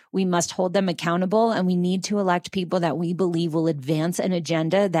elect, we must hold them accountable, and we need to elect people that we believe will advance an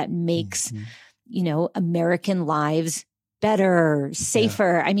agenda that makes American lives better,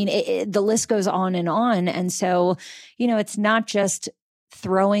 safer. I mean, the list goes on. And so, it's not just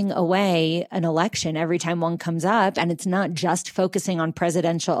throwing away an election every time one comes up. And it's not just focusing on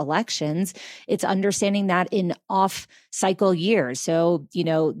presidential elections. It's understanding that in off-cycle years. So,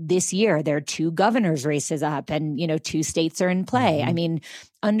 this year there are 2 governors' races up and, 2 states are in play. Mm-hmm. I mean,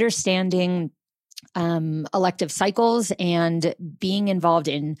 understanding elective cycles and being involved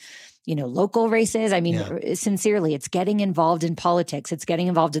in local races. I mean, sincerely, it's getting involved in politics. It's getting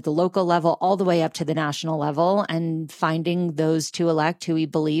involved at the local level all the way up to the national level and finding those to elect who we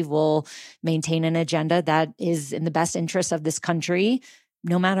believe will maintain an agenda that is in the best interest of this country,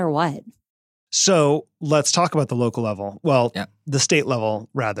 no matter what. So let's talk about the local level. Well, the state level,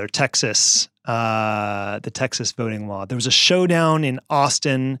 rather, Texas, the Texas voting law. There was a showdown in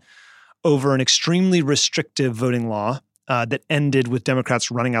Austin over an extremely restrictive voting law that ended with Democrats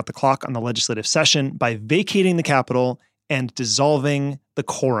running out the clock on the legislative session by vacating the Capitol and dissolving the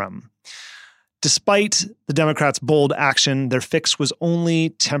quorum. Despite the Democrats' bold action, their fix was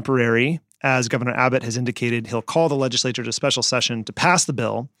only temporary. As Governor Abbott has indicated, he'll call the legislature to special session to pass the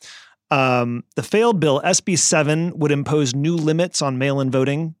bill. The failed bill, SB 7, would impose new limits on mail-in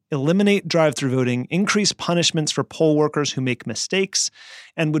voting, eliminate drive-through voting, increase punishments for poll workers who make mistakes,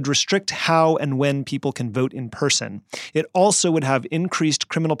 and would restrict how and when people can vote in person. It also would have increased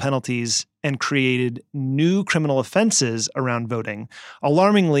criminal penalties and created new criminal offenses around voting.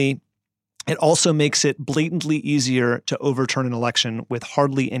 Alarmingly, it also makes it blatantly easier to overturn an election with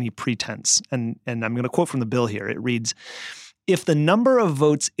hardly any pretense. And I'm going to quote from the bill here. It reads, "If the number of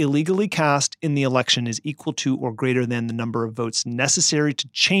votes illegally cast in the election is equal to or greater than the number of votes necessary to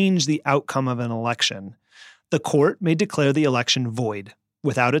change the outcome of an election, the court may declare the election void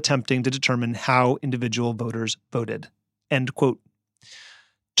without attempting to determine how individual voters voted." End quote.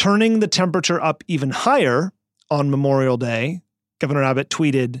 Turning the temperature up even higher on Memorial Day, Governor Abbott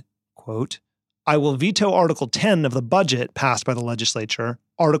tweeted, quote, "I will veto Article 10 of the budget passed by the legislature.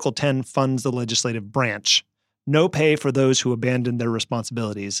 Article 10 funds the legislative branch. No pay for those who abandoned their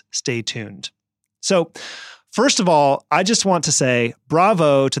responsibilities. Stay tuned." So, first of all, I just want to say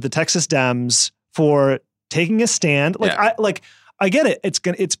bravo to the Texas Dems for taking a stand. I get it.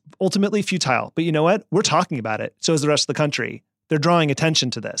 It's ultimately futile, but you know what? We're talking about it. So is the rest of the country. They're drawing attention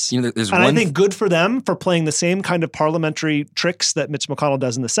to this. I think good for them for playing the same kind of parliamentary tricks that Mitch McConnell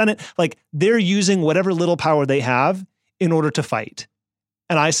does in the Senate. Like, they're using whatever little power they have in order to fight.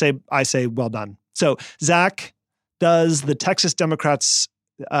 And I say, well done. So, Zach, does the Texas Democrats'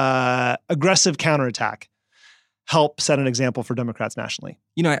 aggressive counterattack help set an example for Democrats nationally?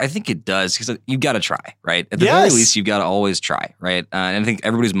 I think it does, because you've got to try, right? At the very least, you've got to always try, right? And I think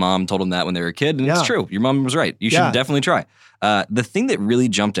everybody's mom told them that when they were a kid, and it's true. Your mom was right. You should definitely try. The thing that really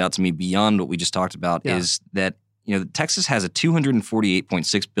jumped out to me beyond what we just talked about is that Texas has a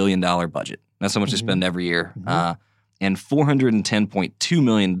 $248.6 billion budget. That's how much they spend every year. And $410.2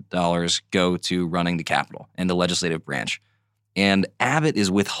 million go to running the Capitol and the legislative branch. And Abbott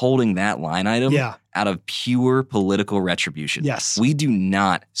is withholding that line item out of pure political retribution. Yes. We do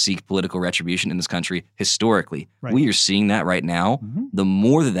not seek political retribution in this country historically. Right. We are seeing that right now. The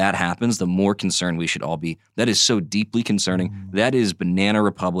more that happens, the more concerned we should all be. That is so deeply concerning. That is banana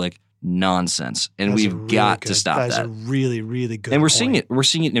republic nonsense. And we've got to stop that. That's a really, really good And we're point.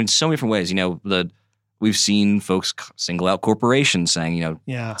 seeing it in so many different ways. We've seen folks single out corporations saying,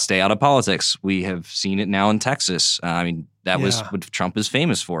 stay out of politics. We have seen it now in Texas. That was what Trump is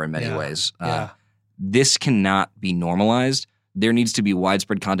famous for in many ways. This cannot be normalized. There needs to be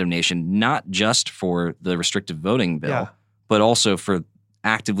widespread condemnation, not just for the restrictive voting bill, but also for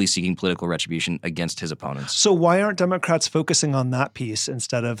actively seeking political retribution against his opponents. So why aren't Democrats focusing on that piece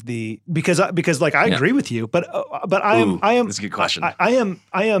instead of because I agree with you, but I am that's a good question.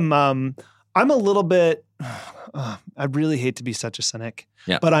 I'm a little bit, I really hate to be such a cynic,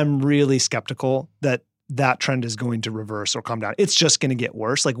 but I'm really skeptical that trend is going to reverse or calm down. It's just going to get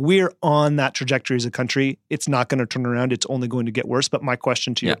worse. Like, we're on that trajectory as a country. It's not going to turn around. It's only going to get worse. But my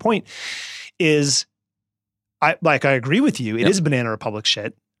question to your point is, I agree with you. It is banana republic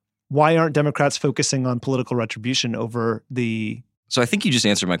shit. Why aren't Democrats focusing on political retribution over the... So I think you just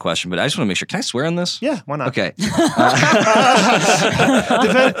answered my question, but I just want to make sure. Can I swear on this? Yeah, why not? Okay. The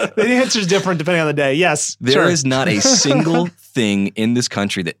answer is different depending on the day. Yes, There is not a single thing in this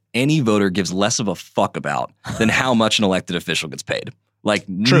country that any voter gives less of a fuck about than how much an elected official gets paid.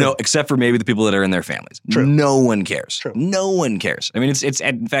 No, except for maybe the people that are in their families. True. No one cares. True. No one cares. I mean, it's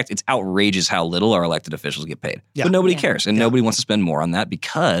in fact, it's outrageous how little our elected officials get paid. Yeah. But nobody cares, and nobody wants to spend more on that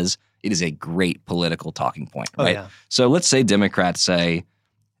because it is a great political talking point, right? Oh, yeah. So let's say Democrats say,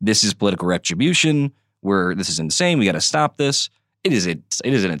 this is political retribution. This is insane. We got to stop this. It is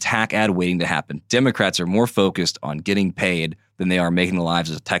an attack ad waiting to happen. Democrats are more focused on getting paid than they are making the lives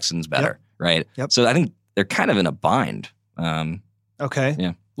of Texans better, right? Yep. So I think they're kind of in a bind. Okay.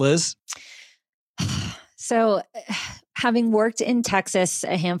 Yeah. Liz? So, having worked in Texas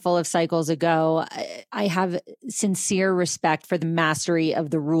a handful of cycles ago, I have sincere respect for the mastery of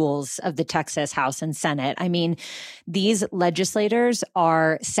the rules of the Texas House and Senate. I mean, these legislators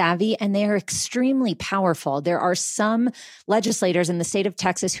are savvy and they are extremely powerful. There are some legislators in the state of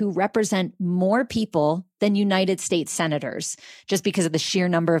Texas who represent more people than United States senators, just because of the sheer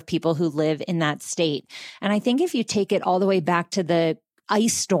number of people who live in that state. And I think if you take it all the way back to the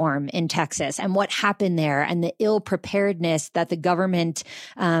ice storm in Texas and what happened there and the ill preparedness that the government,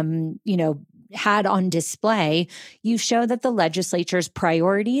 had on display, you show that the legislature's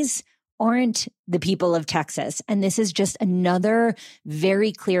priorities aren't the people of Texas. And this is just another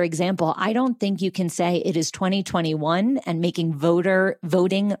very clear example. I don't think you can say it is 2021 and making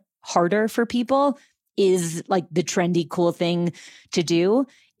voting harder for people is like the trendy, cool thing to do.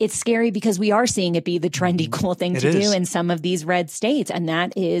 It's scary because we are seeing it be the trendy, cool thing to do in some of these red states. And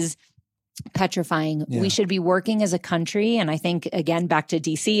that is petrifying. Yeah. We should be working as a country. And I think, again, back to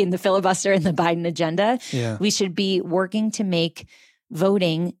DC and the filibuster and the Biden agenda, we should be working to make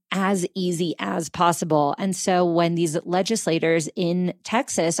voting as easy as possible. And so when these legislators in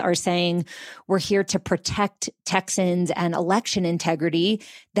Texas are saying, we're here to protect Texans and election integrity,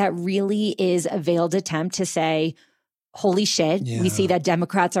 that really is a veiled attempt to say, holy shit, we see that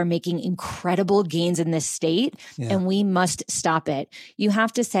Democrats are making incredible gains in this state and we must stop it. You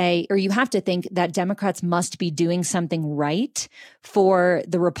have to say, or you have to think that Democrats must be doing something right for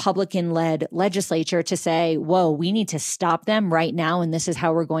the Republican-led legislature to say, whoa, we need to stop them right now and this is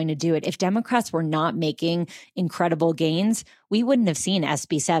how we're going to do it. If Democrats were not making incredible gains, we wouldn't have seen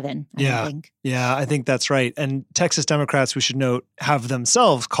SB 7, I think. Yeah, I think that's right. And Texas Democrats, we should note, have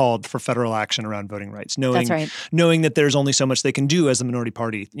themselves called for federal action around voting rights, knowing that there's only so much they can do as a minority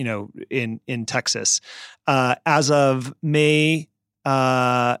party, in Texas. As of May,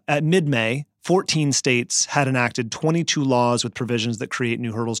 at mid-May, 14 states had enacted 22 laws with provisions that create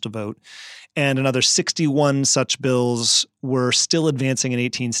new hurdles to vote. And another 61 such bills were still advancing in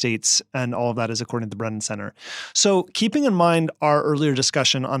 18 states, and all of that is according to the Brennan Center. So keeping in mind our earlier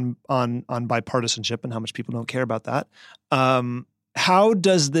discussion on bipartisanship and how much people don't care about that, how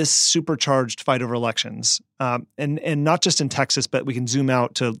does this supercharged fight over elections, and not just in Texas, but we can zoom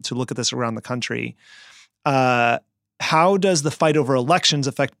out to look at this around the country, how does the fight over elections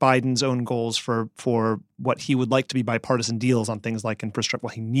affect Biden's own goals for what he would like to be bipartisan deals on things like infrastructure?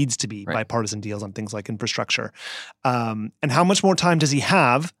 Well, he needs to be bipartisan deals on things like infrastructure. And how much more time does he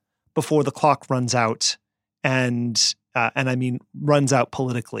have before the clock runs out and I mean runs out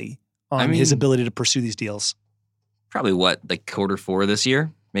politically on his ability to pursue these deals? Probably quarter 4 this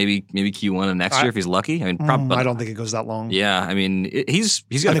year? Maybe Q1 of next year if he's lucky. I mean, probably. I don't think it goes that long. Yeah, I mean, he's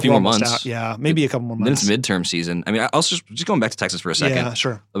got a few more months. Out. Yeah, maybe a couple more months. Then it's midterm season. I mean, also just going back to Texas for a second. Yeah,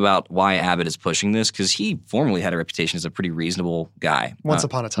 sure. About why Abbott is pushing this, because he formerly had a reputation as a pretty reasonable guy. Once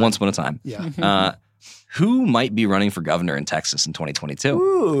upon a time. Once upon a time. Yeah. Who might be running for governor in Texas in 2022?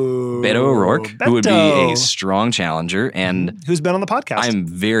 Ooh, Beto O'Rourke, who would be a strong challenger. And who's been on the podcast. I'm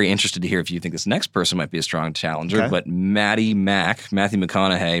very interested to hear if you think this next person might be a strong challenger. Okay. But Matthew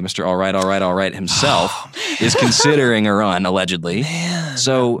McConaughey, Mr. All Right himself, is considering a run, allegedly. Man.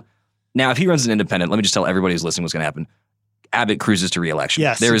 So now if he runs an independent, let me just tell everybody who's listening what's going to happen. Abbott cruises to re-election.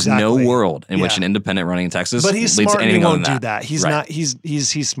 Yes, there is no world in which an independent running in Texas but he's leads smart to anything and he won't other do than that. He's not.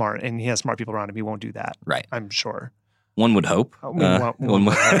 He's smart and he has smart people around him. He won't do that. Right. I'm sure. One would hope. But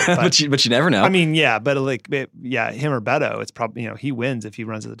you never know. I mean, yeah, but him or Beto, it's probably he wins if he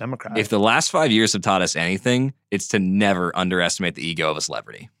runs as a Democrat. If the last 5 years have taught us anything, it's to never underestimate the ego of a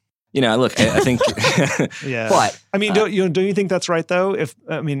celebrity. Look, I think. Yeah. But I mean, don't you think that's right though?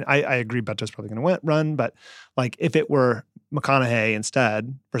 I agree, Beto's probably going to run, but like if it were McConaughey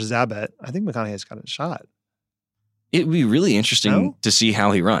instead versus Abbott, I think McConaughey's got a shot. It would be really interesting to see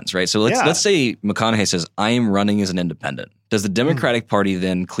how he runs, right? So let's say McConaughey says, I am running as an independent. Does the Democratic Party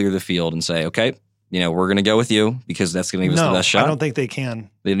then clear the field and say, okay, we're going to go with you because that's going to give us the best shot? I don't think they can.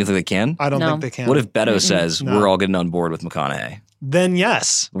 They don't think they can? I don't think they can. What if Beto says, we're all getting on board with McConaughey? Then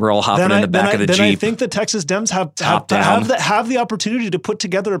yes. We're all hopping in the back of the Jeep. Then I think the Texas Dems have the opportunity to put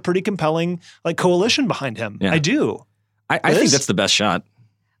together a pretty compelling coalition behind him. Yeah. I do. I think that's the best shot.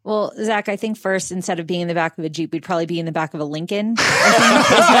 Well, Zach, I think first, instead of being in the back of a Jeep, we'd probably be in the back of a Lincoln.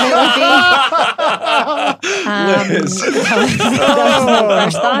 I think is what it would be.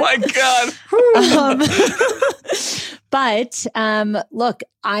 Oh my God. But look,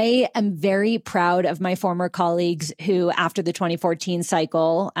 I am very proud of my former colleagues who, after the 2014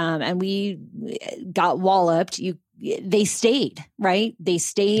 cycle, and we got walloped, they stayed, right? They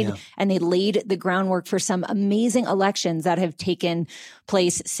stayed and they laid the groundwork for some amazing elections that have taken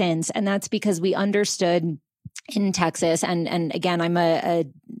place since. And that's because we understood in Texas, and again, I'm a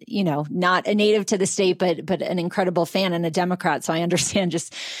not a native to the state, but an incredible fan and a Democrat, so I understand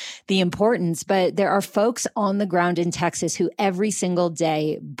just the importance. But there are folks on the ground in Texas who every single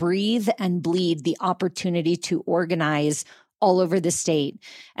day breathe and bleed the opportunity to organize all over the state.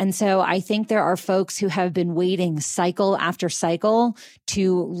 And so I think there are folks who have been waiting cycle after cycle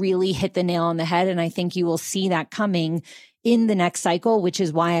to really hit the nail on the head. And I think you will see that coming in the next cycle, which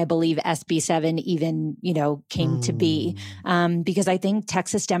is why I believe SB 7 even, came to be. Because I think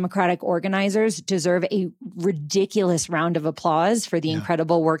Texas Democratic organizers deserve a ridiculous round of applause for the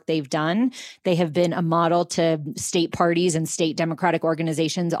incredible work they've done. They have been a model to state parties and state Democratic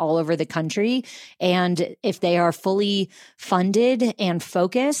organizations all over the country. And if they are fully funded and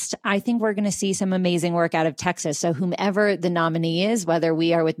focused, I think we're going to see some amazing work out of Texas. So whomever the nominee is, whether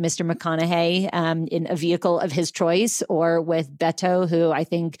we are with Mr. McConaughey in a vehicle of his choice or with Beto, who I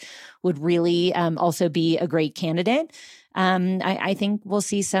think would really also be a great candidate. I think we'll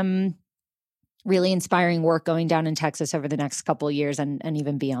see some really inspiring work going down in Texas over the next couple of years and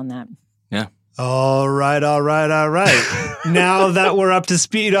even beyond that. Yeah. All right. Now that we're up to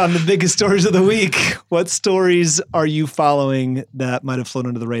speed on the biggest stories of the week, what stories are you following that might have flown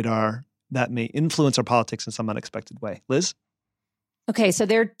under the radar that may influence our politics in some unexpected way? Liz? Okay, so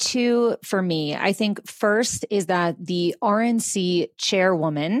there are two for me. I think first is that the RNC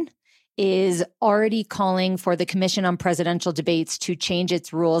chairwoman is already calling for the Commission on Presidential Debates to change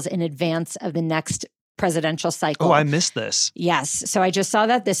its rules in advance of the next presidential cycle. Oh, I missed this. Yes. So I just saw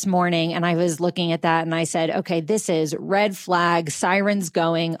that this morning and I was looking at that and I said, okay, this is red flag, sirens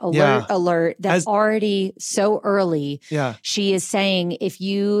going, alert. That's already so early. Yeah. She is saying if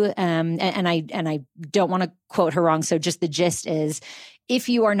you, and I don't want to quote her wrong. So just the gist is, if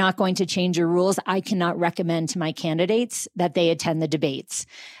you are not going to change your rules, I cannot recommend to my candidates that they attend the debates.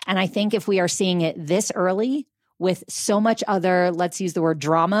 And I think if we are seeing it this early, with so much other, let's use the word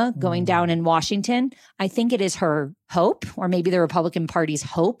drama going down in Washington, I think it is her hope, or maybe the Republican Party's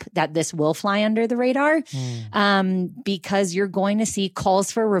hope, that this will fly under the radar because you're going to see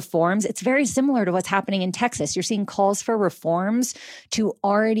calls for reforms. It's very similar to what's happening in Texas. You're seeing calls for reforms to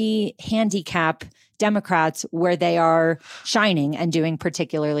already handicap Democrats where they are shining and doing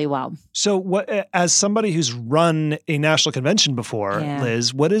particularly well. So what, as somebody who's run a national convention before,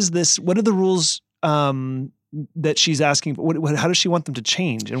 Liz, what is this? What are the rules that she's asking? How does she want them to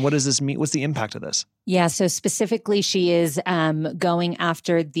change? And what does this mean? What's the impact of this? Yeah, so specifically, she is going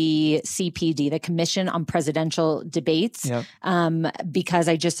after the CPD, the Commission on Presidential Debates, because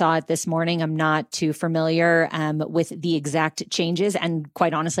I just saw it this morning. I'm not too familiar with the exact changes. And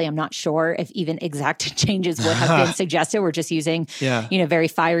quite honestly, I'm not sure if even exact changes would have been suggested. We're just using, very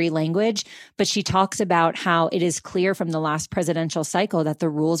fiery language. But she talks about how it is clear from the last presidential cycle that the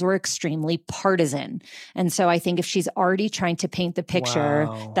rules were extremely partisan. And so I think if she's already trying to paint the picture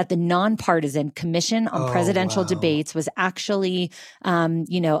that the nonpartisan Commission on Presidential Debates was actually,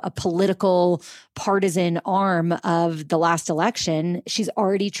 a political partisan arm of the last election, she's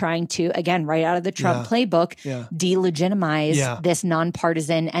already trying to, again, right out of the Trump playbook, delegitimize this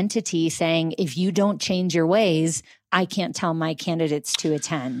nonpartisan entity, saying, if you don't change your ways, I can't tell my candidates to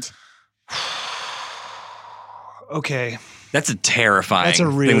attend. Okay. That's a terrifying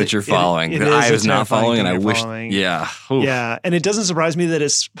thing that you're following. That I was not following, and I wish. Yeah. Oof. Yeah. And it doesn't surprise me that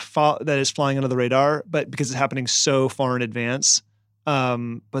it's flying under the radar, but because it's happening so far in advance.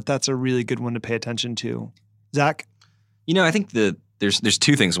 But that's a really good one to pay attention to. Zach? I think that there's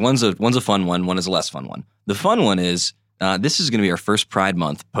two things. One's a fun one. One is a less fun one. The fun one is this is going to be our first Pride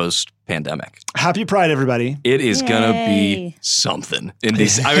Month post-pandemic. Happy Pride, everybody. It is going to be something.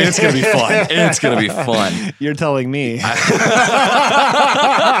 It's going to be fun. It's going to be fun. You're telling me.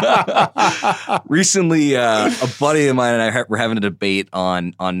 Recently, a buddy of mine and I were having a debate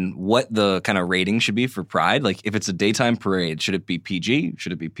on what the kind of rating should be for Pride. Like, if it's a daytime parade, should it be PG?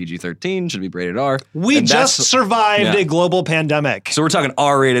 Should it be PG-13? Should it be rated R? We just survived a global pandemic. So we're talking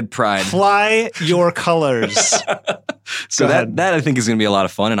R-rated Pride. Fly your colors. So that I think is going to be a lot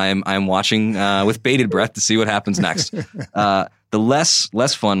of fun, and I am watching with bated breath to see what happens next. The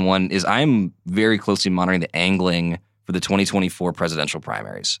less fun one is I'm very closely monitoring the angling for the 2024 presidential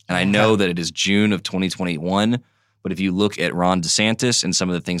primaries, and I know that it is June of 2021. But if you look at Ron DeSantis and some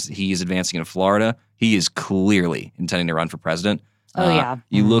of the things that he is advancing in Florida, he is clearly intending to run for president.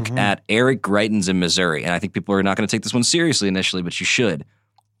 You look at Eric Greitens in Missouri, and I think people are not going to take this one seriously initially, but you should.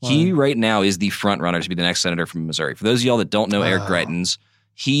 Wow. He right now is the front runner to be the next senator from Missouri. For those of y'all that don't know Eric Greitens,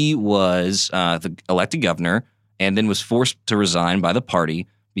 he was the elected governor and then was forced to resign by the party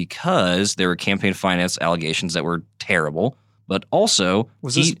because there were campaign finance allegations that were terrible. But also,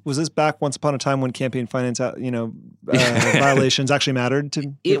 was this back once upon a time when campaign finance, violations actually mattered to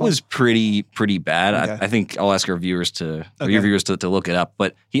people? It was pretty bad. Okay. I think I'll ask our viewers to look it up.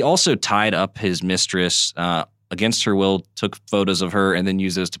 But he also tied up his mistress against her will, took photos of her, and then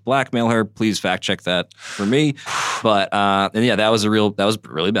used those to blackmail her. Please fact check that for me. But that was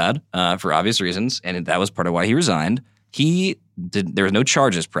really bad for obvious reasons, and that was part of why he resigned. There were no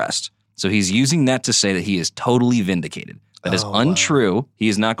charges pressed, so he's using that to say that he is totally vindicated. That is untrue. Wow. He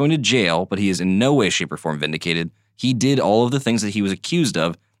is not going to jail, but he is in no way, shape, or form vindicated. He did all of the things that he was accused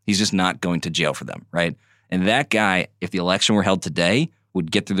of. He's just not going to jail for them, right? And that guy, if the election were held today,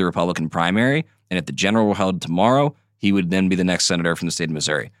 would get through the Republican primary, and if the general were held tomorrow, he would then be the next senator from the state of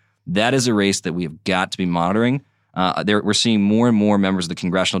Missouri. That is a race that we have got to be monitoring. We're seeing more and more members of the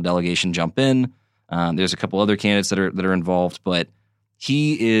congressional delegation jump in. There's a couple other candidates that are involved, but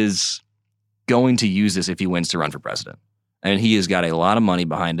he is going to use this if he wins to run for president. And he has got a lot of money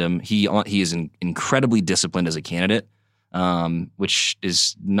behind him. He is incredibly disciplined as a candidate, which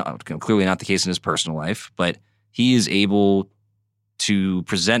is clearly not the case in his personal life. But he is able to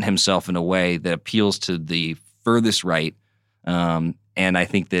present himself in a way that appeals to the furthest right. And I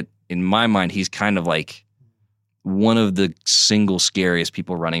think that in my mind, he's kind of like one of the single scariest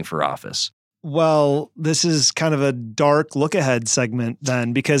people running for office. Well, this is kind of a dark look ahead segment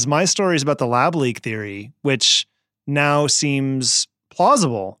then, because my story is about the lab leak theory, which now seems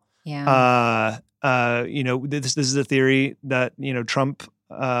plausible. Yeah. This is a theory that, Trump,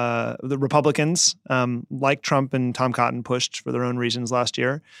 the Republicans, like Trump and Tom Cotton, pushed for their own reasons last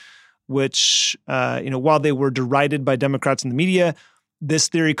year, which, while they were derided by Democrats in the media, this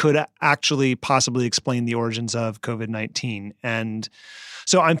theory could actually possibly explain the origins of COVID-19. And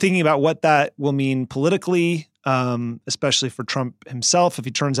so I'm thinking about what that will mean politically, especially for Trump himself, if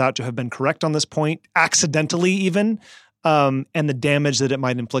he turns out to have been correct on this point, accidentally even, and the damage that it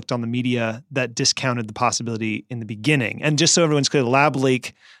might inflict on the media that discounted the possibility in the beginning. And just so everyone's clear, the lab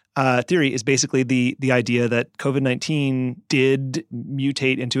leak theory is basically the idea that COVID-19 did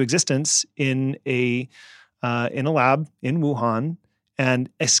mutate into existence in a lab in Wuhan and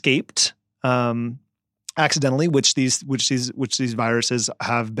escaped accidentally, which these viruses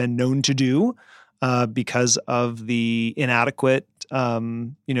have been known to do because of the inadequate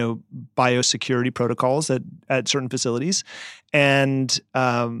biosecurity protocols at certain facilities. And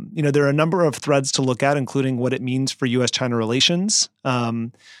there are a number of threads to look at, including what it means for U.S.-China relations.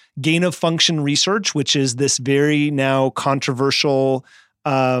 Gain of function research, which is this very now controversial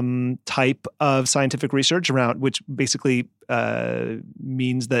type of scientific research around, which basically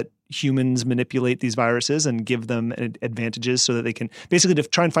means that humans manipulate these viruses and give them advantages so that they can basically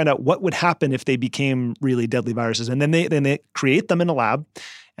try and find out what would happen if they became really deadly viruses. And then they create them in a lab,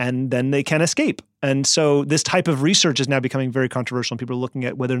 and then they can escape. And so this type of research is now becoming very controversial, and people are looking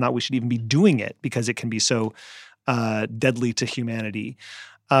at whether or not we should even be doing it because it can be so deadly to humanity.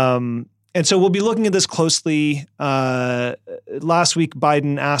 And so we'll be looking at this closely. Last week,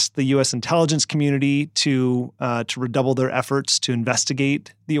 Biden asked the U.S. intelligence community to redouble their efforts to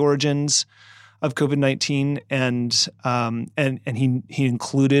investigate the origins of COVID-19, and he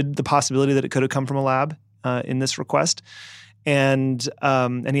included the possibility that it could have come from a lab in this request, and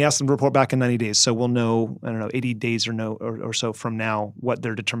he asked them to report back in 90 days. So we'll know, 80 days or so from now what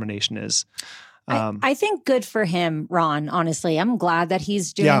their determination is. I think good for him, Ron, honestly. I'm glad that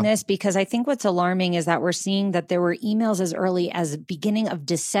he's doing this, because I think what's alarming is that we're seeing that there were emails as early as beginning of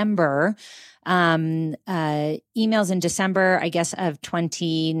December, emails in December, I guess, of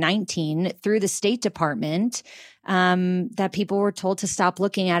 2019 through the State Department that people were told to stop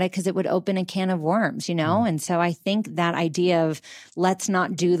looking at it because it would open a can of worms, And so I think that idea of let's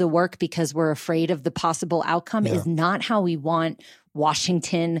not do the work because we're afraid of the possible outcome is not how we want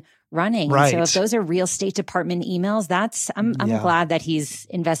Washington running. Right. And so if those are real State Department emails, I'm glad that he's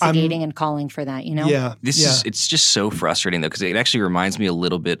investigating and calling for that, Yeah. It's just so frustrating though, because it actually reminds me a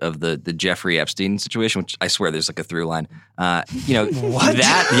little bit of the Jeffrey Epstein situation, which I swear there's like a through line. What?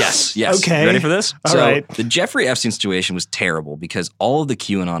 Yes. Okay. Ready for this? All right. The Jeffrey Epstein situation was terrible because all of the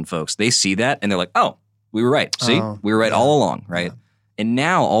QAnon folks, they see that and they're like, oh, we were right. See, we were right all along. Right. Yeah. And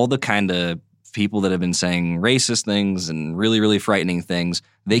now all the kind of people that have been saying racist things and really, really frightening things,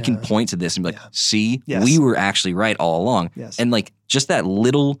 they can point to this and be like, see, we were actually right all along. Yes. And like just that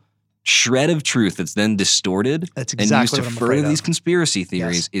little shred of truth that's then distorted That's and exactly used what to I'm further afraid of. these conspiracy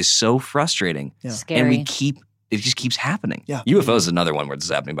theories is so frustrating. Yeah. Scary. And it just keeps happening. Yeah. UFOs is another one where this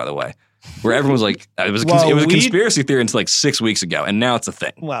is happening, by the way, where everyone's like, it was a Well, conspiracy theory until like 6 weeks ago, and now it's a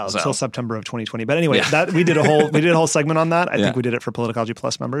thing. Well, So, until September of 2020. But anyway, Yeah. that we did a whole segment on that. I Yeah. think we did it for Politicology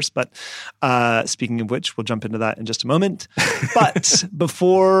Plus members. But speaking of which, we'll jump into that in just a moment. But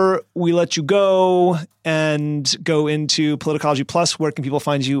before we let you go and go into Politicology Plus, where can people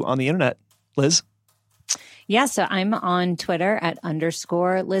find you on the internet, Liz? Yeah, so I'm on Twitter at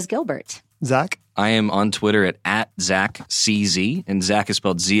 _Liz Gilbert. Zach? I am on Twitter at ZachCZ, and Zach is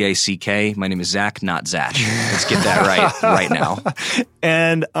spelled Z-A-C-K. My name is Zach, not Zach. Let's get that right now.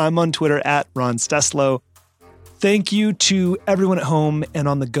 And I'm on Twitter at Ron Steslow. Thank you to everyone at home and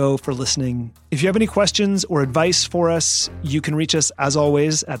on the go for listening. If you have any questions or advice for us, you can reach us, as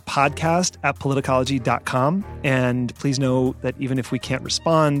always, at podcast@politicology.com. And please know that even if we can't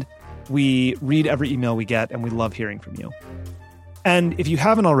respond, we read every email we get, and we love hearing from you. And if you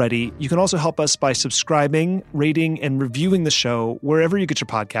haven't already, you can also help us by subscribing, rating, and reviewing the show wherever you get your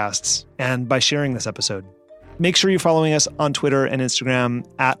podcasts, and by sharing this episode. Make sure you're following us on Twitter and Instagram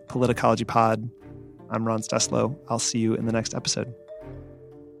at PoliticologyPod. I'm Ron Steslow. I'll see you in the next episode.